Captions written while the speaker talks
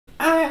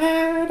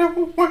I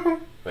don't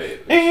want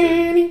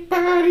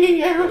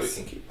anybody else.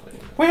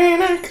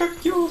 When I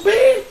cook your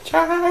bitch,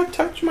 I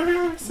touch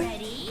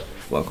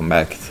myself. Welcome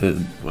back to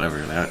whatever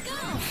that.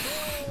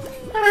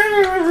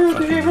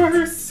 There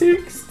are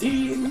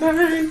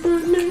 69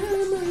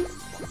 bananas.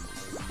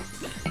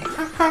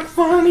 How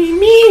funny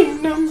me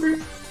number.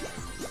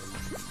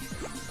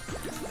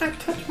 I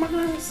touch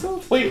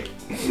myself. Wait.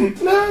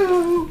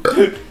 No.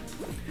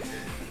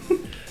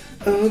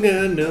 Oh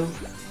god, no.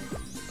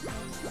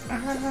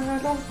 I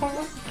don't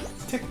want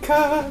to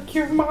cuck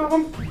your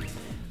mom.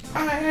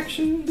 I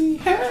actually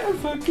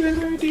have a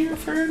good idea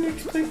for our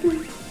next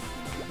playthrough.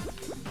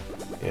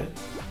 Yeah?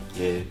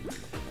 Yeah.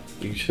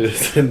 You should have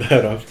said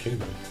that off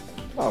camera.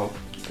 Oh,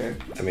 okay.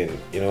 I mean,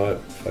 you know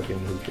what? Fucking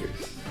who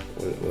cares?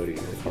 What do you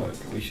think?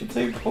 Fuck, we should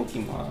play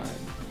Pokemon.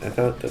 I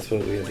thought that's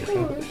what we had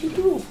decided. Oh, we should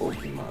do a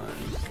Pokemon.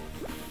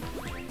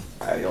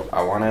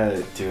 I want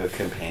to do a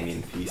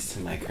companion piece to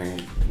my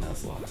current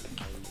Nuzlocke.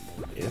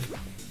 Yeah?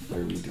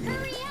 Where we do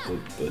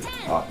the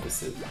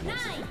opposite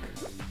Nuzlocke.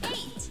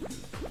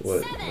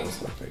 What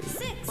Nuzlocke are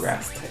you?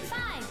 Grass type.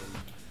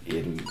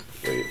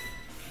 Wait.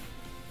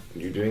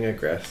 You're doing a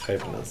grass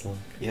type Nuzlocke?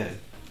 Yeah.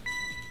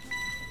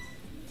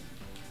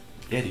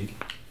 Yeah, dude.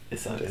 It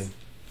sucks. Dang.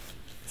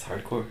 It's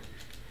hardcore.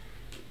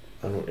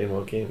 In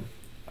what game?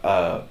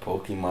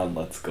 Pokemon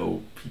Let's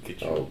Go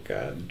Pikachu. Oh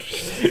god.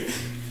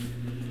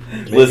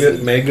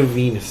 Listen, Mega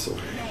Venusaur.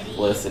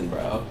 Listen,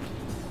 bro.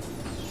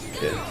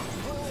 Yeah.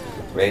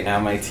 Right now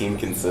my team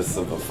consists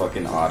of a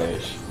fucking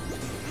Oddish,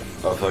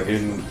 a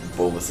fucking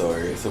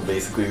Bulbasaur, so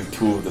basically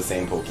two of the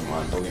same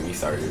Pokemon, don't get me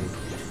started,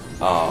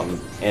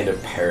 and a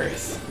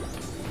Paris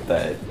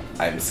that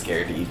I'm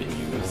scared to even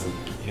use.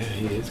 Yeah,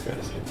 he is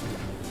grass type.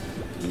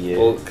 Yeah.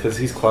 Well, because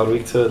he's quad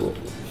weak to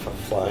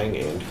flying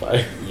and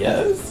fire.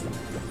 Yes.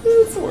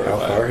 How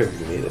far have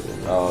you made it?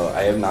 Oh,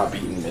 I have not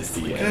beaten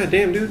Misty yet. God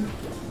damn, dude.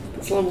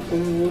 It's level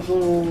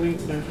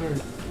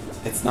 900.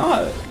 It's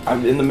not.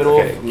 I'm in the middle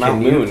of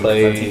Mount Moon. I'm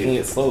taking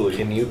it slowly.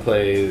 Can you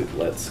play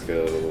Let's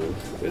Go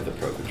with a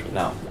Pro Controller?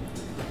 No.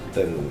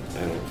 Then I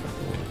don't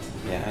fucking want.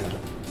 Yeah, I know.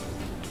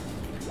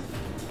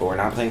 But we're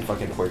not playing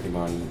fucking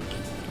Pokemon.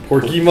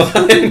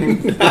 Pokemon?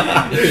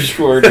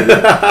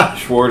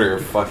 Schwarter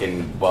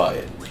fucking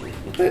butt.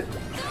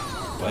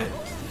 What?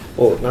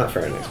 Well, not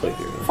for our next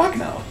playthrough. Fuck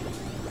no.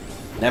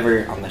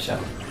 Never on the show.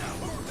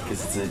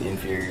 Because it's an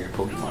inferior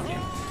Pokemon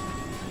game.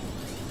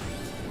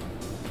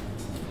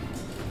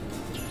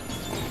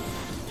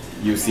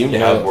 You seem to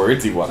have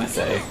words you want to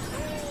say.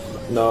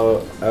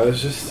 No, I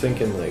was just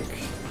thinking, like,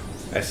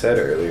 I said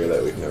earlier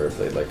that we've never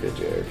played, like, a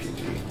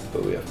JRPG,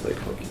 but we have played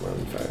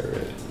Pokemon Fire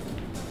Red.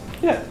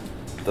 Yeah.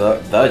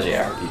 The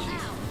JRPG.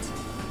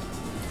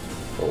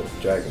 Oh,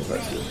 Dragon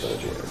Quest is the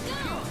JRPG.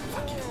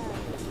 Fuck you.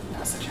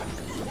 That was a joke.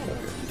 Okay. You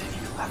didn't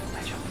even laugh at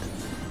my joke.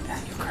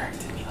 And you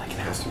corrected me like an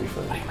ass. It has to be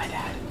funny. Like my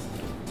dad.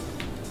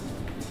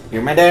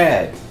 You're my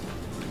dad!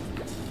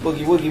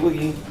 Woogie, woogie,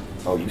 woogie.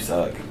 Oh, you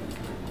suck.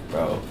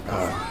 Bro.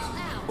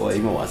 Well,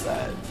 even what's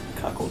that?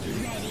 Cuckold, dude.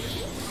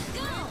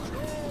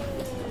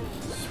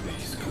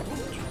 Space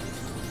cuckold.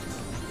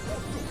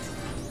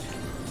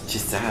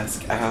 Just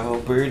ask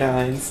Albert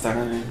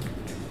Einstein.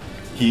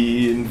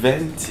 He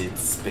invented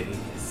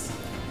space.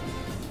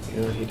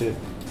 You know, he did.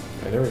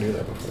 I never knew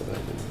that before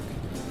that, did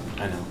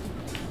you? I know.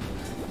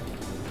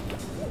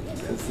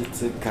 Because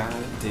it's a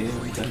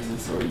goddamn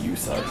dinosaur. You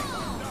suck.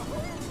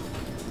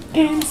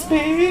 In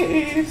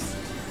space.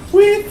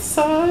 With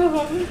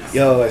socks.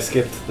 Yo, I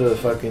skipped the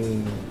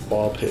fucking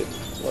ball pit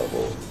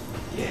level.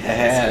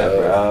 Yeah,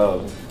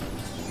 bro.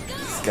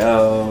 Let's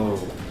go.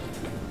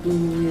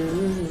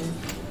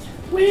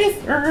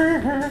 With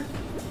her.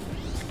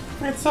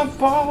 It's a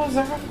balls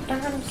out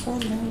dinosaur.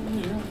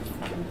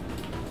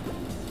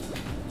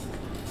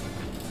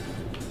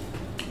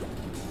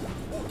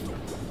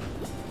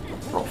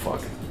 Oh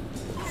fuck.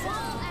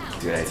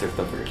 Dude, I took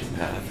the virgin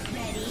path.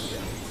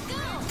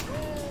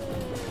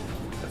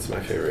 That's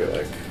my favorite,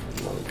 like,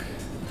 monk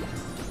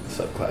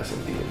subclass in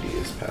D&D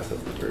is Path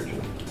of the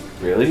Virgin.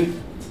 Really?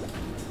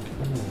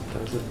 Oh,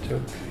 that was a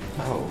joke.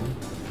 Oh.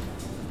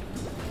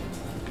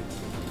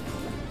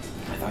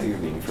 I thought you were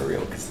being for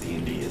real, because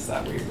D&D is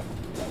that weird.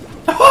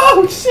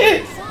 Oh,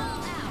 shit!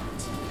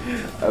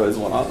 I was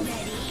one off.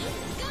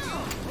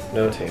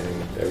 No,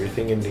 Tanning.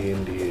 Everything in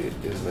D&D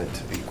is meant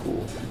to be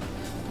cool.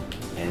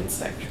 And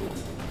sexual.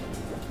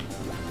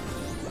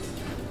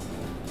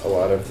 A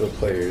lot of the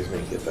players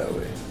make it that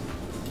way.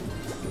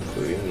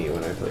 Including me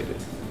when I played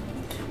it.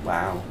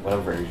 Wow, what a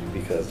version.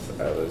 Because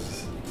I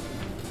was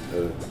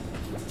a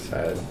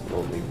sad,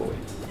 lonely boy.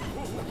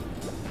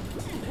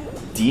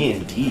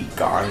 D&D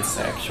gone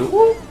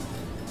sexual?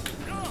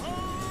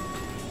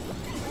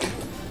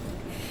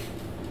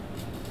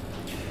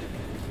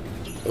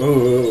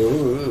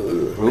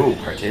 Ooh,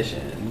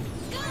 partition.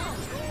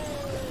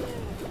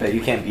 Bet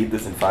you can't beat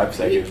this in 5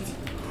 seconds.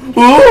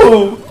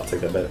 Ooh! I'll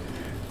take that bet.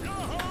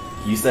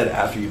 You said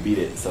after you beat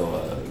it,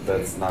 so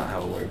that's not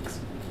how it works.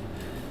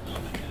 Oh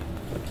my god.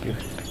 Fuck you.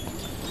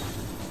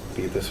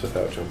 Beat this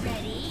without jumping.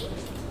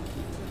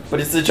 But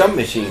it's a jump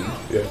machine.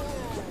 Yeah.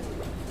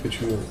 Could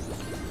you?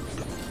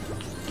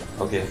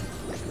 Okay.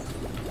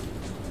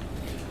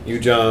 You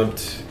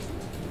jumped.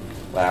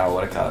 Wow,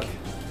 what a cock.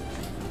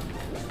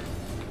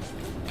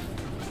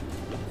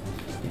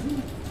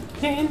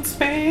 In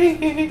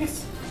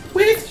space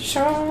with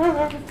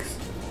sharks.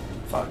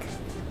 Fuck.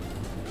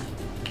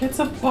 It's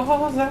a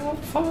balls out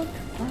fuck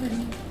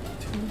party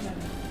tonight.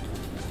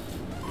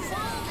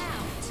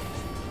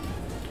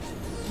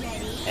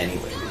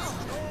 Anyways,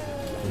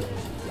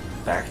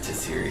 back to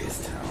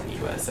Serious Town,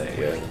 USA.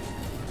 Yeah.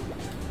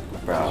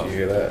 Bro. Did you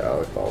hear that?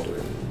 Alec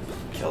Baldwin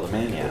Kill the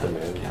man, yeah. killed a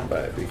man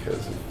Yeah.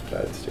 because of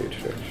bad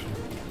stage direction.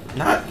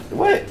 Not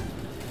what?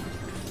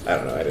 I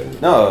don't know. I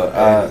didn't. No.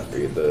 I didn't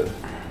read the.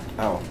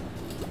 Oh.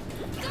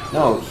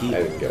 No, I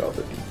didn't get all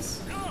the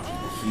beats.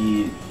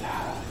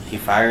 He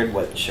fired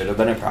what should have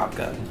been a prop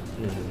gun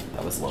Mm-hmm.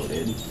 that was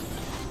loaded.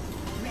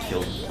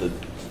 Killed the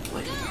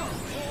like.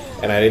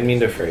 And I didn't mean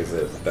to phrase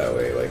it that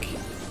way. Like,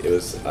 it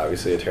was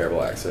obviously a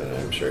terrible accident.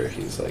 And I'm sure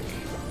he's like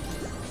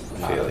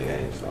feeling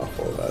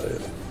awful about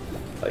it.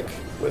 Like,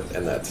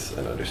 and that's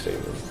an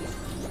understatement.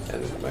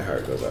 And my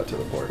heart goes out to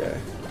the poor guy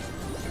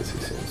because he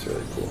seems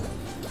really cool.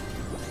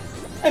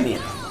 I mean,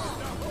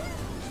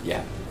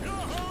 yeah.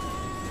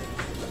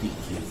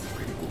 He's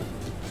pretty cool.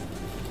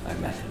 I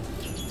met him.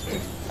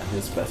 I'm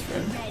his best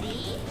friend.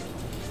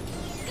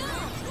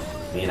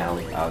 Me and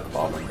Alec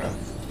Baldwin, bro.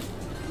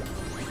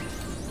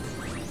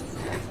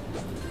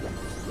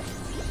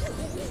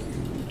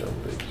 You dumb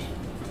bitch.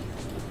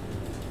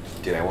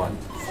 Dude, I won.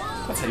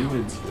 That's how you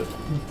win.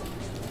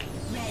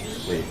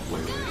 Wait.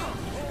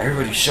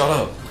 Everybody shut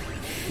up.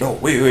 No,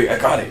 wait, I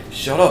got it.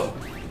 Shut up.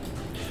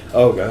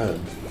 Oh god.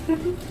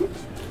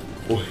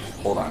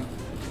 Hold on.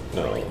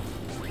 No.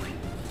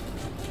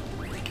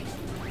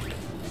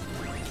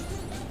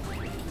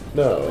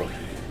 No.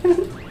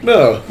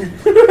 No.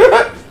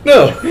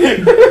 No.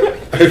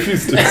 I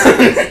refuse to.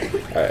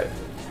 Alright.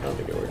 I don't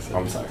think it works.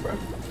 I'm sorry, bro.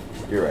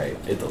 You're right.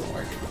 It doesn't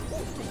work.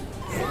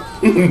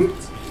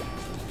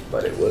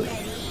 But it would.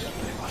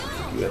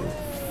 You had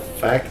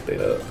fact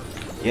it up.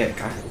 Yeah,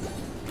 God.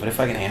 What if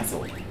I can answer?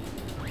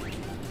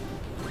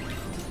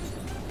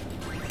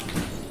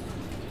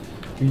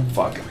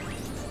 Fuck.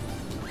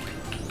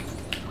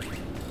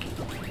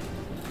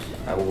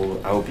 I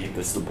will beat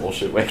this the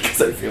bullshit way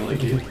because I feel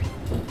like it.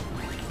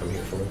 I'm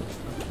here for it.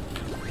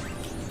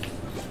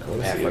 I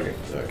want to Yeah, see fuck it.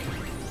 it. Okay.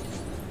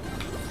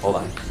 Hold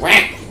on.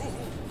 Whack!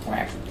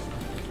 Whack.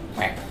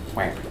 Whack.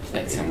 Whack.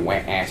 That's some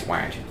wet ass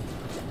watch.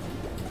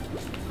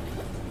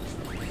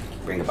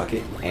 Bring a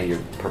bucket and your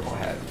purple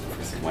hat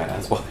for some wet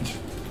ass watch.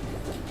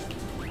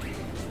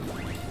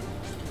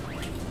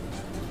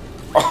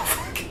 Oh,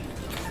 fuck.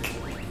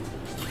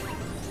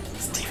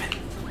 Steven.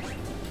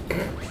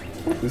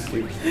 Who's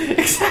Steve?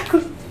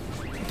 Exactly.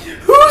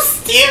 Who's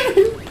Steven?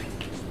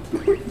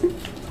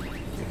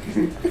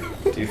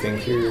 Do you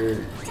think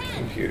your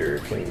computer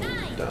can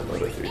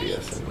download a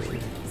 3DS and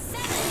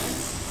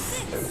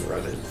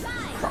run it?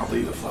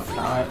 Probably the fuck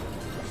not.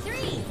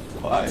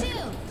 Why?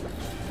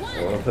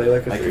 I want to play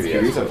like a My 3DS.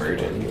 computer's a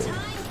virgin.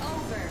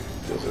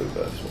 Those are the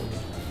best ones.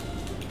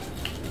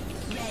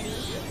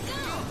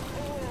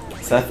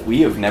 Seth,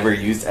 we have never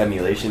used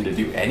emulation to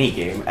do any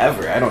game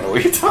ever. I don't know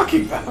what you're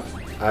talking about.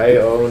 I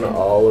own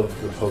all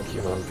of the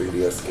Pokemon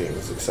 3DS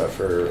games except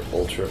for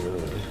Ultra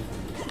Moon.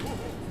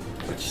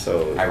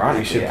 So Ironically,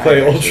 we should I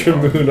play actually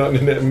Ultra Moon on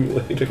an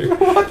emulator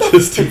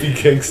just to be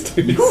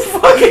gangsters. You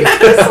fucking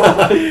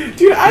asshole!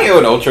 Dude, I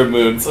own Ultra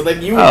Moon, so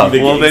then you would be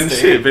the gangster.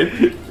 shit,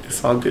 baby.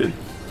 It's all good.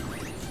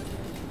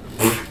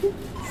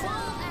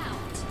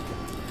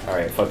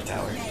 Alright, fuck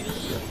tower.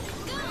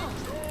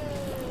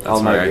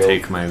 That's why I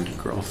take my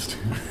girls to.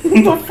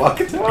 The fuck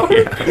tower?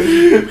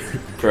 Yeah.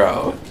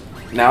 Bro,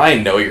 now I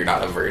know you're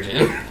not a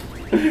virgin.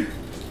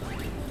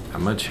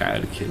 I'm a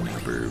Chad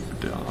kidnapper,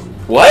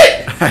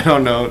 What? I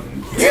don't know.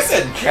 You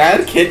said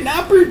Chad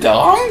kidnapper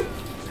dong?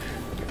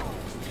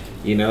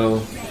 You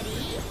know,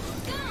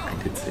 I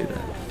did say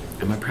that.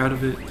 Am I proud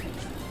of it?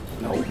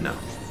 No. No.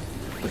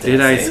 But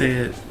Did I say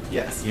it?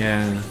 Yes.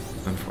 Yeah,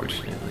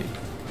 unfortunately.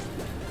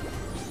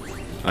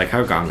 I like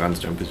how Gongon's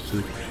jump is just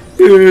like,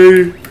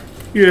 yay!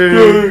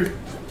 Yay!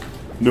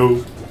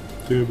 No.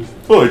 Damn it.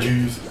 Oh,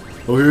 jeez.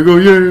 Oh, here we go,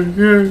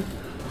 yay!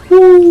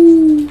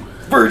 Woo!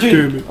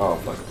 Virgin! Damn it. Oh,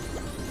 fuck.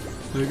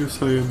 I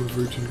guess I am a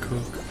virgin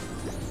cock.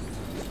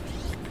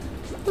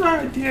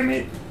 Ah, damn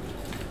it.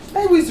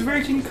 I was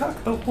virgin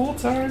cock the whole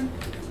time.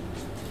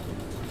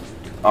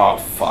 Oh,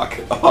 fuck.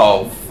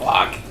 Oh,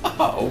 fuck.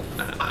 Oh.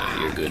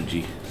 You're good,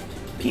 G.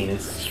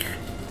 Penis.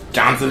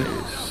 Johnson.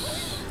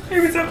 Hey,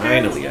 what's up, guys?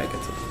 Finally, I get to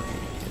play.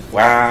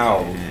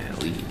 Wow. Yeah,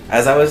 lead.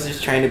 As I was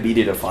just trying to beat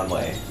it a fun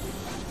way.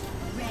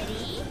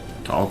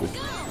 Toggle.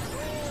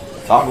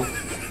 Toggle.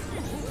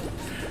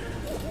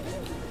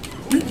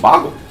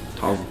 Boggle.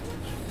 Toggle.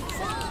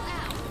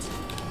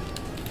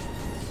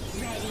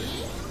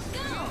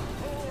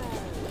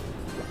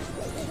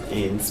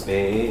 In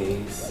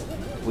space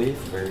with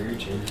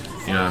virgin.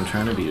 You know, I'm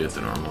trying to beat it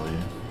the normal way.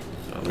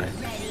 So, like,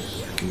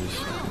 I can just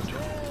fucking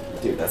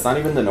jump. Dude, that's not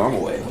even the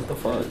normal way. What the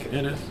fuck?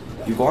 It is.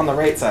 You go on the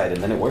right side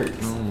and then it works.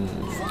 No.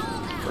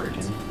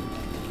 Virgin.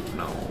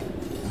 No.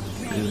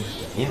 Really?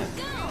 Yeah.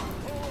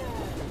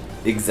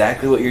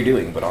 Exactly what you're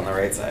doing, but on the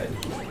right side.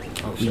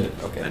 Oh shit,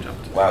 okay. I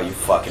jumped. Wow, you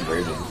fucking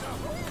virgin.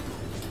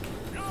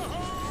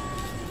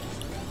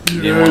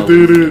 Yeah, I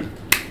did it!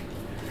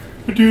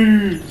 I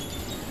did it!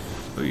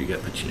 Oh, you got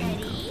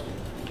pachinko.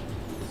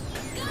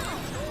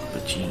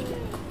 Pachinko.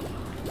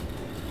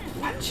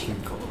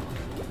 Pachinko.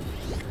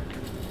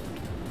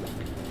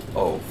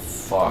 Oh,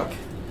 fuck.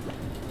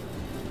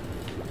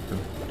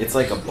 It's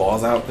like a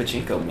balls out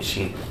pachinko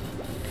machine.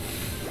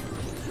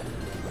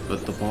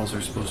 But the balls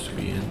are supposed to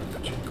be in the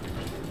pachinko.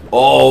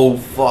 Oh,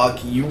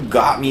 fuck. You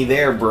got me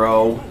there,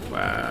 bro.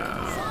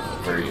 Wow.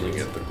 Virgin. You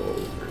get the gold,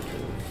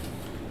 virgin.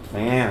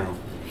 Damn.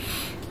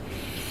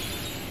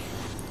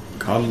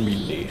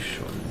 Combee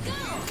Nation.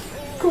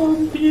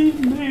 Combee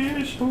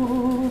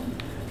Nation.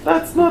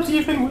 That's not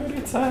even where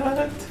it's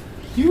at.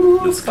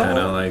 You It's kind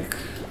of like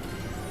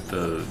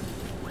the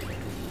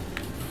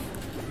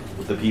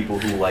people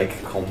who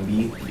like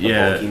Combee, the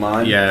yeah,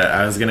 Pokemon. Yeah,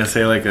 I was gonna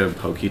say like a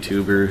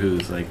PokeTuber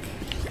who's like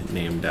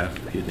named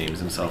after, he names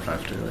himself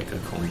after like a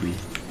Combee.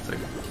 It's like,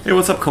 hey,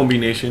 what's up, Combee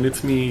Nation?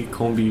 It's me,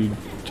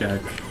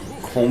 CombeeJack.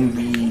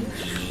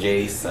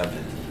 CombeeJ7.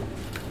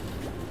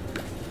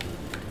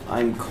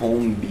 I'm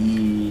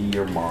Combee,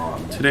 your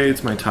mom. Today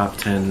it's my top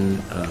 10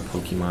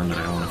 Pokemon that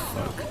I want to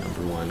fuck.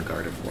 Number 1,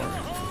 Gardevoir,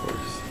 of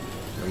course.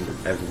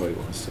 Everybody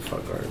wants to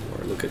fuck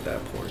Gardevoir. Look at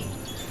that porn.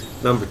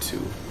 Number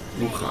 2,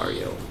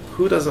 Lucario.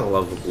 Who doesn't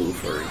love a blue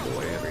furry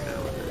boy every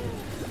now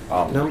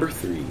and then? Number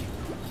 3,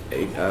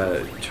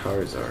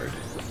 Charizard.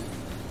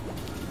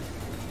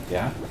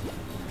 Yeah?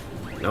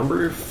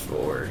 Number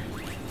 4,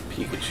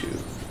 Pikachu.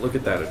 Look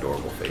at that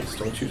adorable face.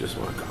 Don't you just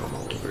want to come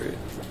all over it?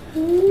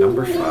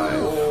 Number 5.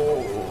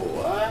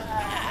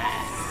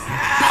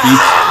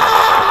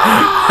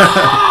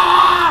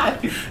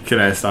 Can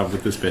I stop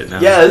with this bit now?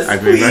 Yes, I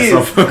made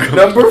myself please.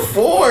 Number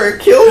 4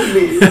 killed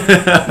me.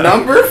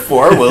 Number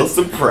 4 will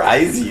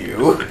surprise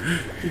you.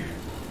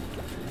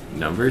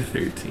 Number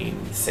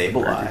 13. Sableye.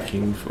 Burger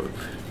King Foot.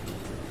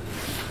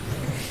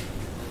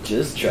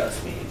 Just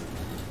trust me.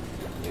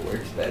 It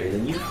works better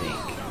than you think.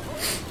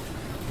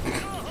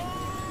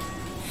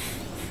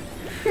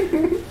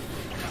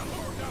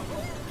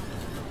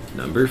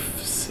 Number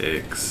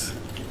 6.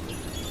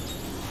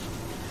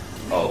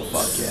 Oh,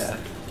 fuck yeah.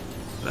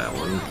 That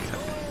one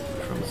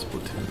from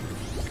Splatoon.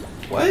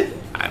 What?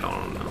 I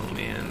don't know,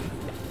 man.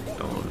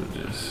 Don't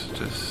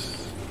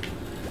just.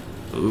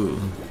 Ooh,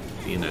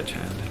 Nina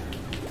Chad.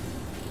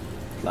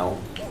 No.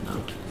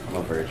 No. I'm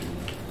a virgin.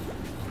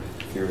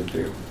 Through and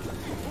through.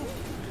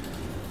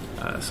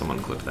 Someone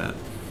clip that.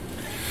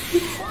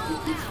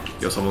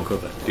 Yo, someone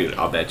clip that. Dude,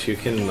 I'll bet you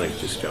can like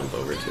just jump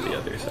over to the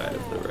other side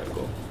of the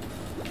reticle.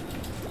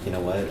 You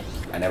know what?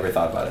 I never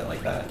thought about it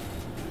like that.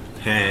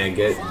 Hey,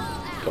 get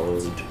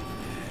boned.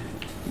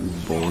 You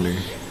boner.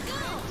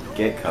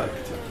 Get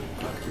cucked.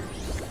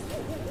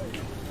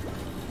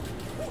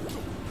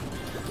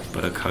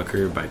 But a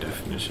cucker, by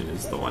definition,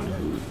 is the one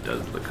who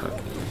does the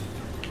cucking.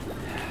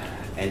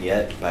 And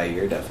yet, by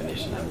your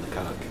definition, I'm the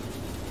cock.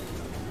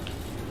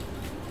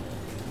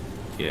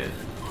 Yeah.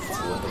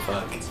 So what the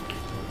fuck?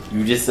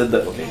 You just said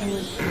that. Okay.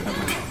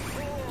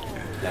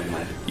 Never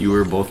mind. You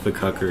were both the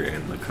cucker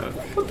and the cuck.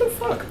 What the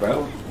fuck,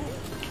 bro?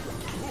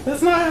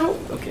 That's not how.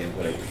 Okay,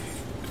 whatever.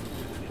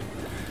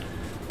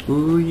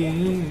 Ooh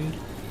yeah.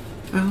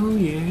 Oh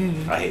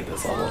yeah. I hate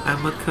this level.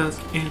 I'm a cuck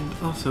and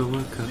also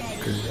a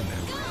cucker.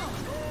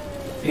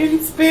 In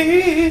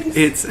space.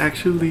 It's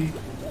actually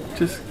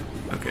just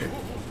okay.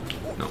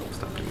 No,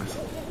 stopping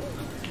myself.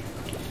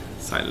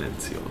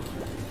 Silencio.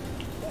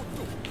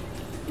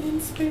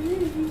 In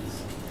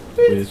space.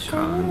 With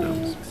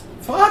condoms.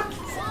 Fuck.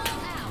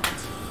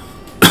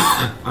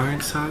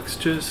 Aren't socks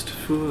just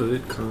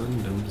foot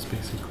condoms,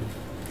 basically?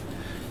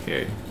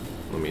 Here,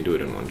 let me do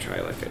it in one try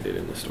like I did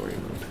in the story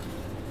mode.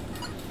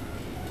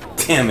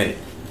 Damn it.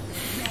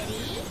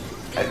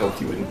 I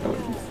hoped you wouldn't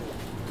notice.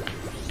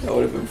 That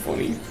would have been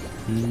funny.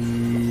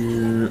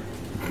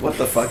 What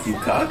the fuck, you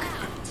cock?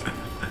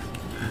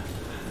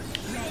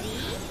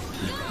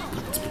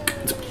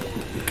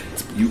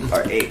 You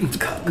are a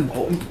cock.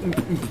 Oh.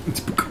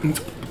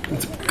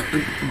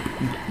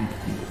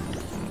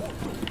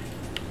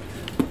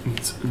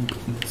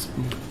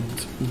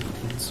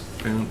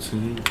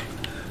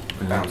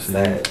 Bounce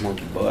that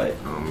monkey butt.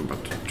 I'm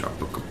about to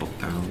drop a couple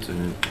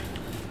thousand.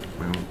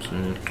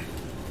 Bouncing.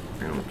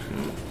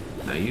 Bouncing.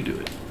 Now you do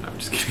it. No, I'm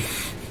just kidding.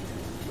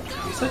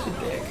 You're such a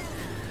dick.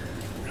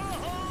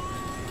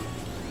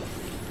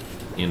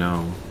 You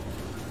know,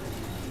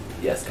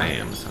 Yes, I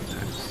am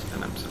sometimes,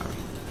 and I'm sorry.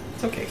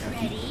 It's okay,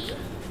 cocky.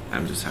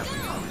 I'm just having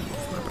fun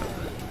with my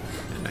brother.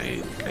 And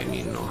I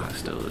mean no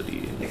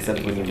hostility in Except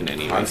any, when you in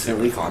any way.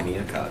 constantly call me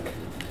a cock.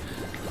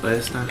 But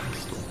it's not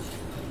hostile.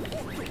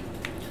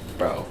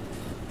 Bro.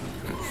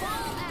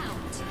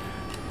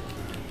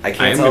 I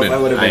can't tell if I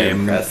would have been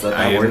impressed that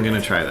I that am worked.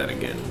 gonna try that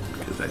again,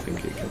 because I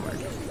think it can work.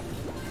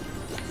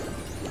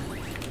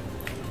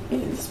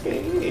 In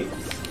space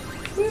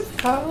with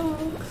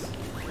cocks.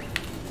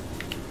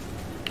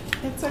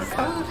 It's a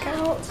cock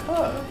out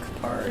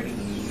cuck party.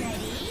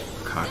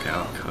 Cock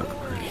out cuck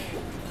party.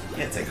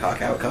 Yeah, it's a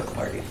cock out cuck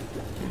party.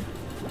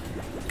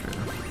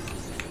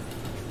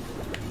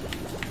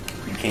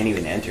 You can't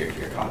even enter if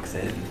your cock's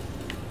in.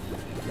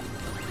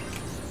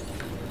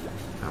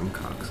 I'm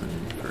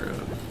coxing for a...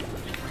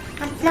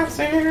 I'm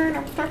flossing,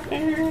 I'm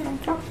flossing, I'm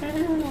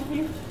flossing on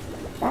you.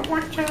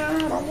 Watch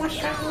out,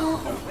 watch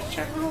out, watch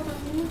out on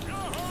you.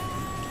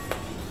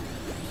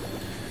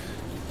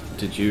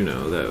 Did you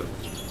know that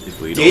if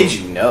we don't... Did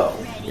you know?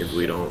 If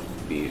we don't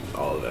beat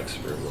all of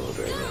expert mode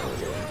right now, we're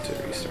going to have to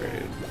restart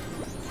it.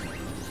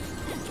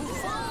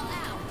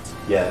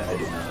 Yeah, I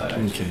did know that.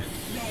 Actually. Okay.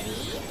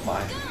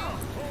 Why?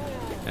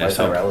 I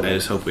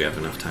just hope we have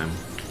enough time.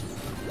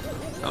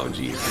 Oh,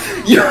 jeez.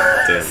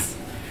 Yes!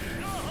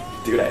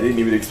 Dude, I didn't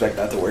even expect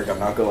that to work, I'm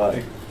not gonna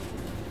lie.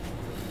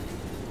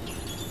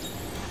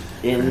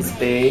 In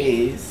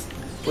space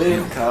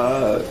with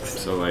cocks.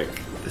 So, like,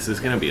 this is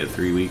gonna be a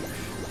 3-week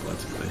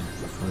Let's Play.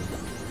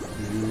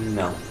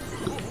 No.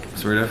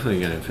 So we're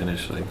definitely gonna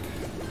finish, like...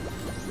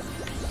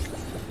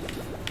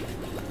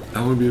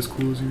 I wanna be as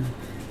cool as you.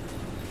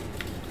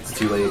 It's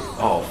too late.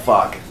 Oh,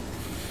 fuck.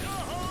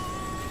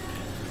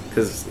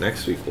 Because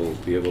next week we'll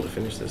be able to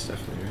finish this,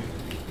 definitely, right?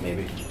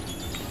 Maybe.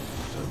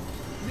 So,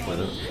 why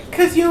not?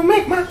 Cause you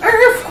make my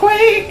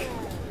earthquake!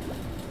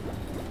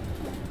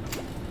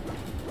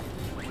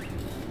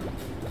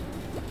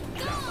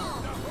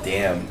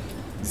 Damn.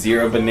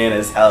 0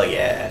 bananas, hell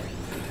yeah.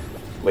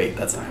 Wait,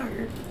 that's not how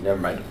you're... Never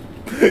mind.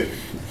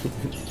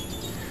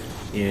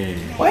 Yeah.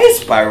 Why is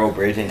Spiral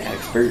Bridge an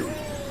expert?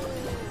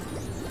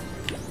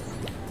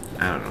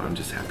 I don't know, I'm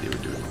just happy we're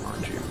doing the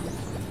laundry room.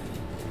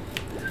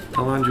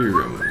 The laundry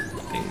room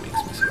thing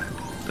makes me so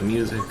happy. The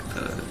music,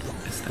 the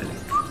aesthetic.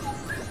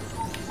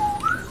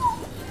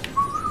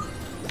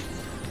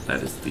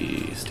 That is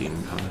the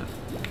steam pot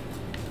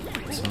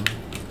song.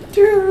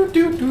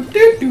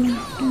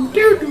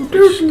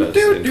 Which does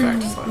in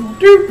fact slap.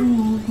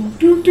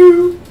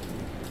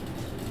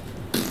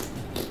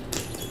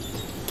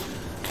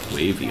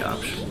 Wavy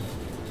option.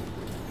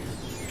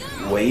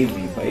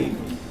 Wavy, baby.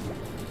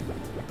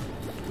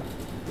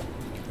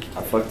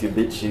 I fucked your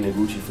bitch in a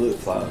Gucci flip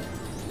flop.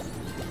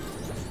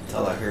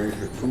 Till I heard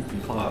her poopy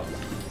plop.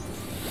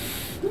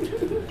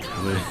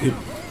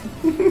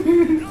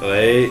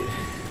 Wait.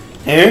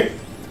 Huh?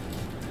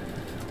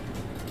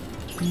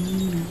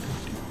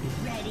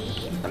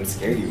 I'm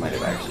scared you might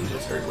have actually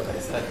just heard what I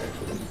said.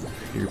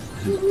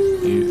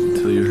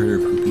 Until you heard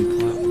her poopy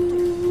plop.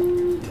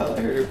 Till I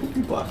heard her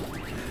poopy plop.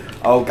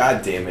 Oh,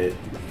 god damn it.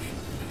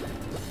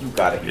 You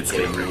gotta be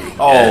kidding me.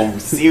 Oh,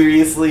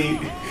 seriously?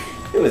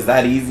 It was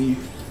that easy?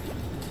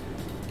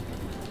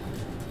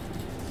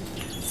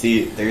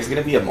 See, there's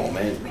gonna be a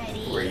moment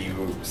where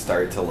you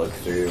start to look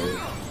through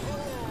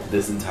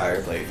this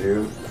entire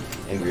playthrough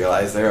and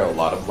realize there are a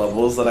lot of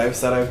levels that I've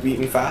said I've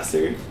beaten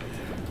faster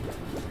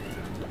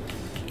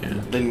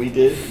than we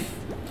did.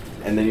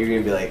 And then you're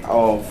gonna be like,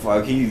 oh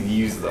fuck, he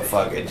used the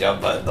fucking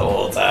jump button the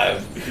whole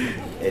time.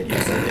 And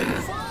yes, I did.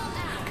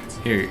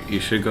 Here, you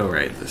should go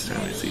right this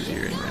time, it's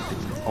easier in my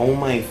opinion. Oh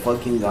my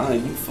fucking god,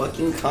 you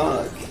fucking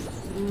cock.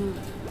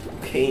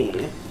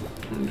 Okay.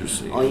 I'm just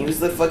saying. I'll use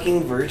the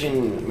fucking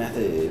virgin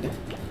method.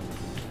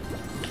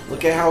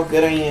 Look at how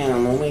good I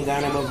am. Oh my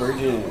god, I'm a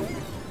virgin.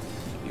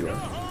 You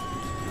are.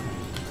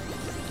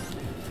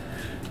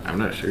 I'm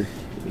not sure.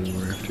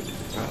 We're after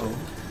this. Uh-oh.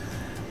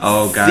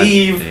 Oh god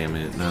Steve. damn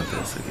it, not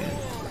this again.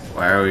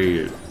 Why are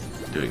we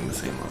doing the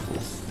same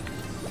levels?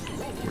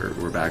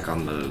 We're back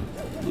on the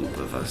loop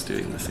of us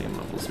doing the same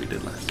levels we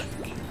did last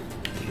week.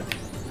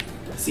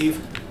 Steve.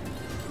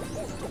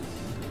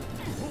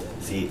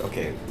 See,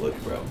 okay, look,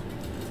 bro.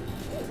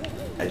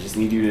 I just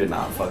need you to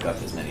not fuck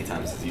up as many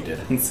times as you did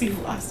on Steve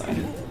last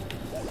time.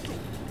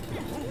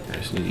 I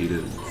just need you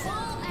to,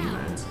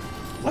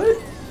 What?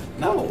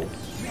 No.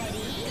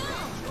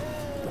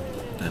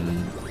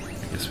 Then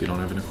I guess we don't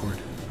have an accord.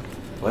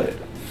 What?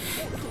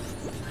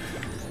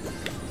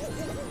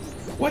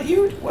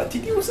 What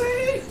did you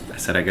say? I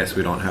said I guess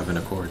we don't have an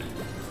accord.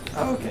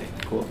 Oh, okay,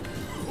 cool.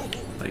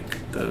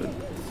 Like the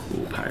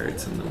cool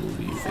pirates in the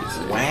movie they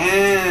say.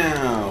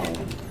 Wow.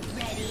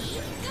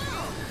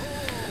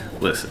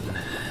 Listen.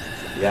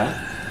 Yeah?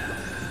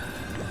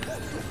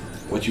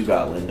 What you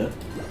got, Linda?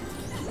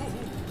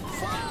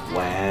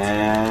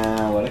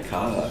 Wow, what a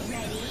cock.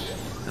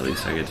 At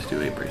least I get to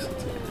do 8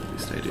 bracelets again. At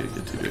least I do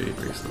get to do 8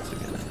 bracelets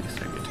again. At least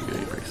I get to do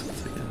 8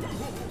 bracelets again.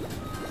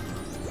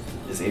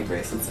 Is 8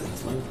 bracelets in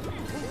this one?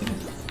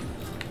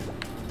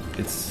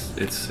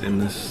 It's in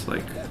this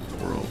like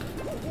world.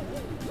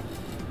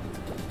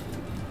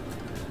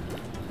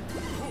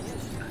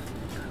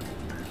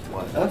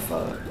 What a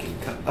fucking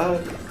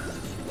cock.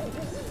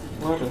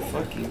 What a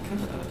fucking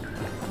cock.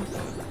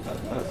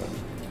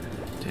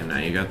 Damn, now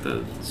you got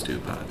the stew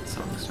pot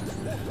song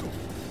started.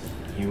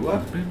 You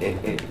up?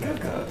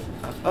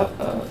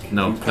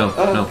 No.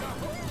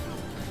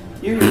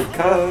 You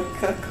cock.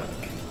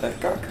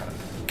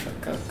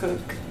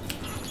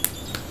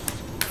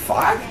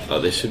 Fuck? Oh,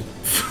 they should.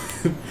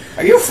 Are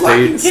Are you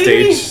fucking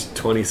kidding me? Stage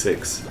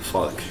 26.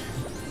 Fuck.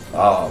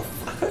 Oh.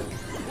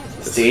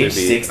 Stage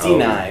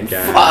 69.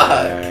 Oh,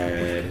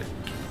 Fuck.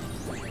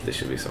 This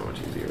should be so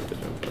much easier with the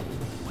jump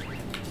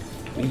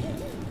button.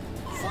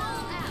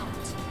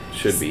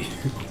 Should be.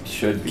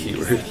 Should be.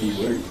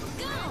 Keyword.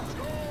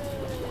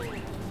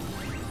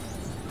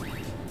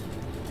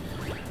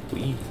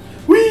 Wee.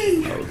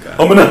 Wee. Oh god.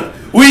 I'm gonna.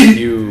 Wee.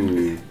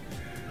 You.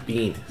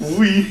 Bean.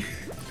 Wee.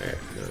 Alright.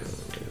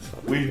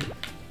 Wee.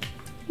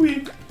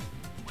 Wee.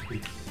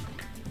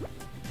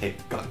 Hey,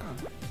 go.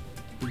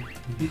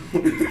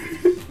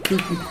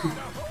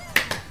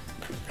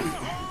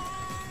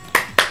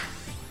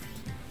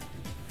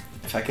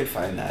 If I could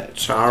find that.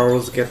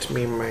 Charles, get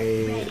me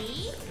my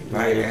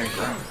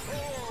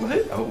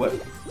What? Oh, what?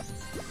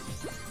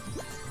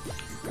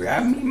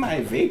 Grab me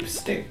my vape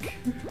stick.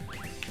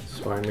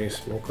 So I may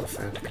smoke a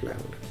fat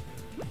cloud.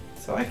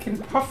 So I can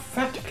puff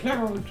fat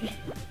cloud.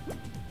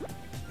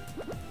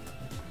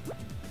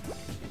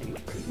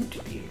 And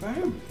pollute the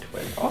environment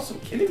while also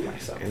killing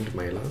myself. And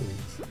my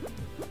lungs.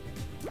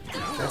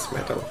 That's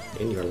metal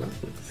in your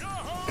lungs.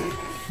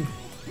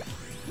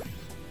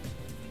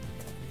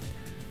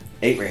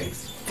 8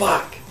 rings.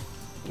 Fuck!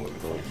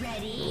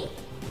 Ready?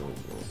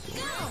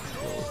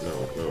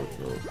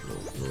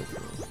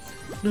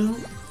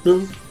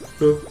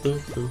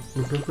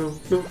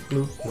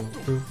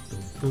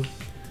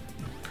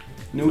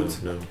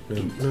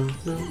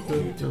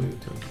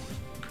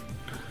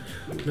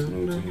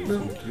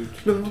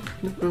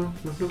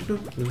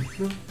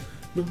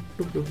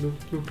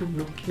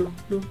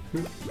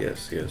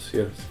 Yes, yes,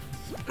 yes.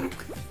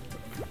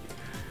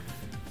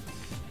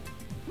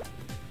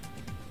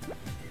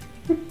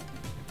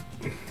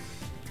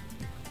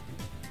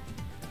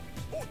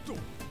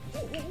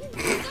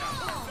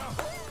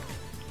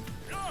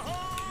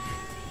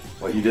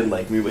 What, you didn't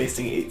like me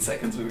wasting 8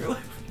 seconds of your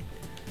life?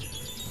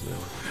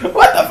 No.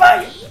 What the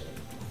fuck?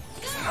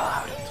 It's not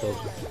loud.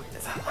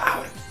 It's not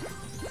loud.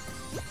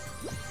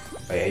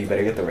 Oh yeah, you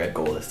better get the red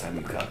goal this time,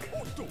 you cuck.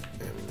 I'm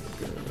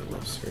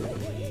gonna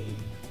certainly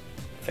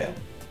Fail.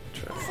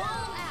 try.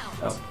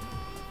 Oh.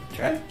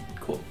 Try?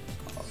 Cool.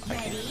 I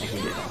can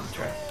get on the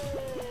try.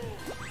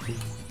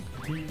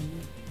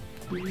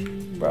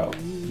 Bro,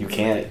 you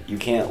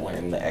can't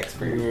learn the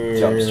expert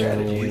jump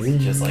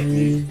strategies just like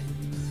me.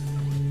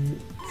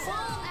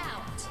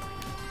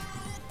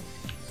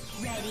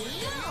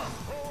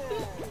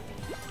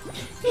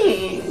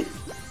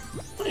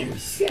 I'm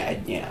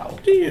sad now.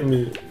 Damn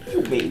it.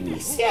 You made me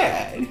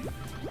sad.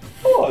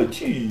 Oh,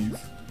 jeez.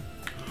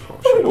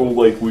 I don't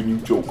like when you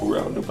joke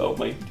around about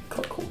my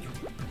cuckold.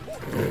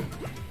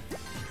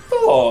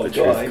 Oh, The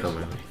God. truth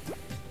coming.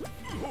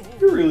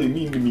 You're really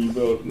mean to me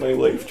about my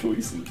life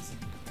choices.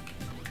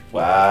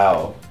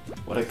 Wow.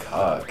 What a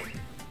cock.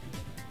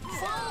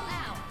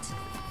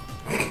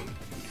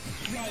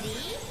 Ready?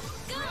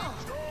 Go!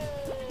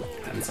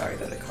 I'm sorry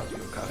that I called you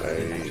a cock. I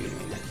didn't actually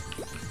mean it.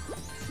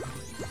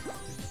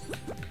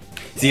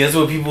 See, that's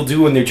what people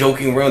do when they're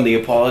joking around. They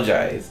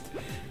apologize.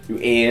 You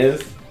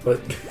ass.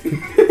 What? You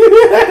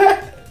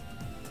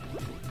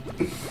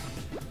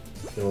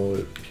know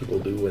what people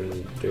do when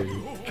they're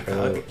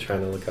trying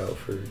to look out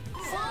for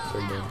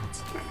someone?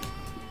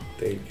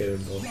 They get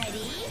involved Ready?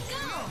 Go!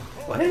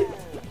 What?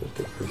 with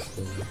their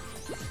personal life.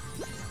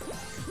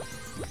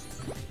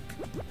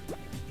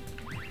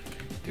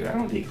 Dude, I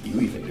don't think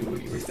you even knew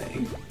what you were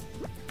saying.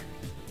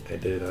 I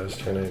did. I was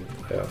trying to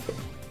play off a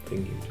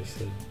thing you just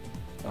said.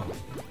 Oh.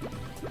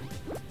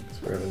 So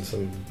we're having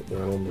some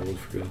normal mode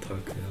for real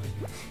talk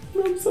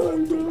now. I'm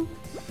sorry, bro.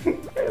 I'm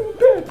a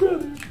bad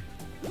brother.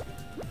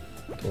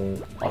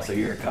 Don't. Also,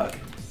 you're a cock.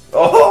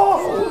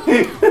 Oh!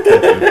 Yeah.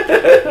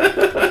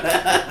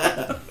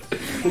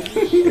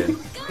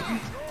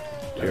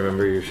 Do you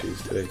remember your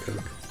shoes today,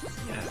 Cook?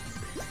 Yeah.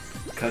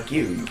 Cuck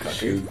you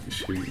cucker.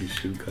 You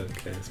shoe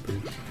cuck ass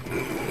bitch.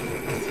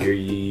 It's your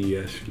yee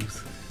ass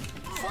shoes.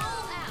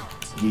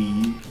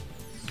 Yee.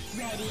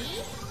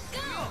 Ready?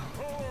 Go!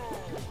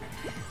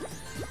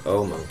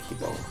 Oh, monkey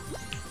ball.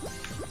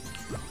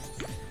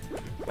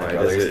 My Why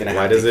brother's gonna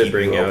why have does to it keep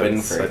bring you out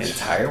open for an such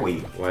entire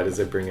week. Why does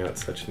it bring out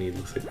such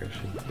needless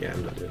aggression? Yeah,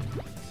 I'm not doing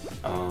it.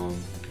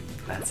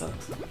 That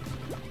sucks.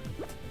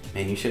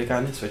 Man, you should have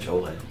gotten a Switch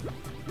OLED.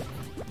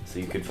 So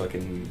you could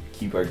fucking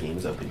keep our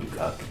games open, you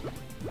cuck.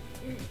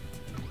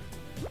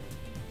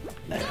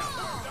 Nice.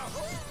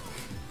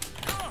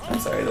 I'm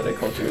sorry that I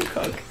called you a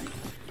cuck.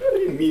 I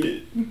didn't mean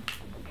it.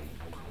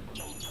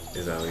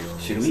 Is that what you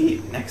want? Should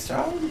we next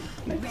job?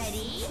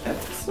 Next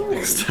episode?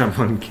 Next time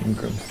on Game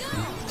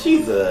Grumps.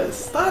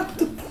 Jesus, stop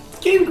the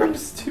Game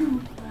Grumps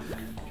 2.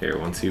 Here,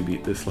 once you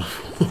beat this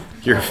level,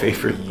 your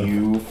favorite level.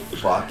 You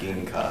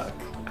fucking cock.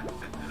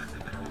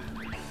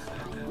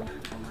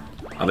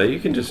 Although you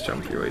can just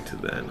jump your way to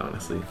the end,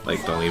 honestly.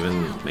 Like, don't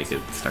even make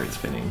it start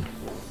spinning.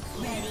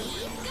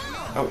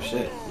 Oh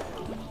shit.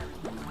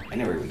 I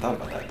never even thought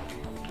about that.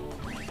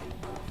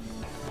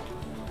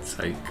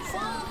 Psych.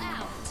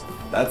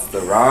 That's the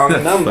wrong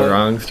That's number. the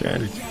wrong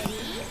strategy.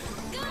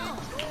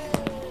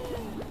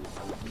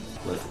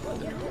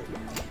 Listen.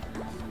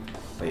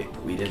 Wait,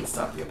 we didn't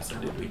stop the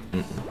episode, did we?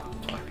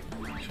 Fuck.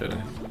 Should I?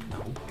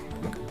 No.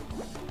 Okay.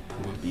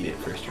 We beat it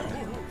first try.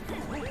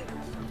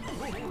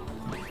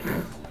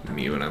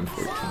 Me when I'm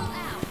 14.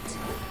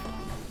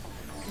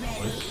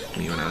 What?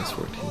 Me when I was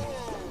 14.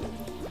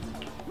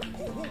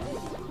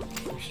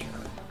 First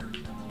try.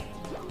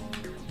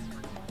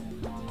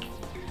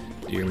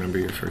 Do you remember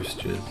your first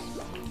jizz?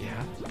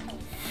 Yeah.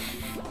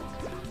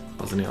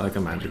 Wasn't it like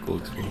a magical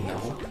experience?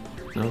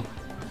 No. No?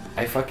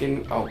 I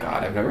fucking, oh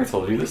god, I've never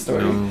told you this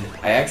story. No.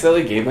 I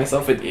accidentally gave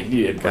myself an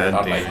Indian burn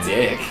God on my damn.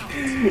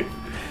 dick.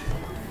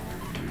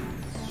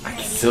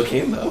 I still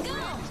came though.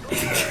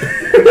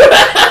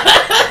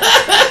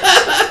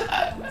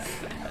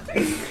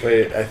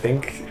 Wait, I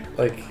think,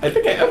 like... I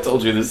think I have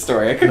told you this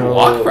story. I couldn't No.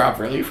 walk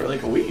properly for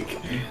like a week.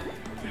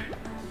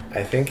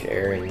 I think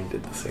Aaron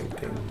did the same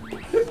thing.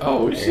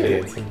 Oh Aaron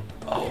shit. Hansen.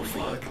 Oh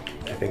fuck.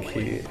 I think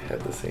he had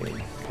the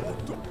same.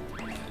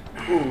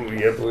 Ooh,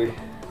 yeah, boy.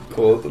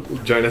 Cool.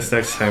 Join us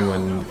next time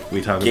when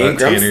we talk Game about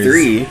Grumps Tanner's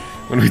 3.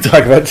 When we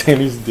talk about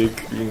Tanner's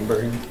dick being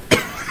burned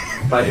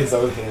By his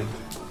own hand.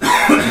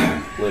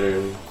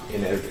 literally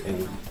in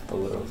a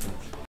literal sense.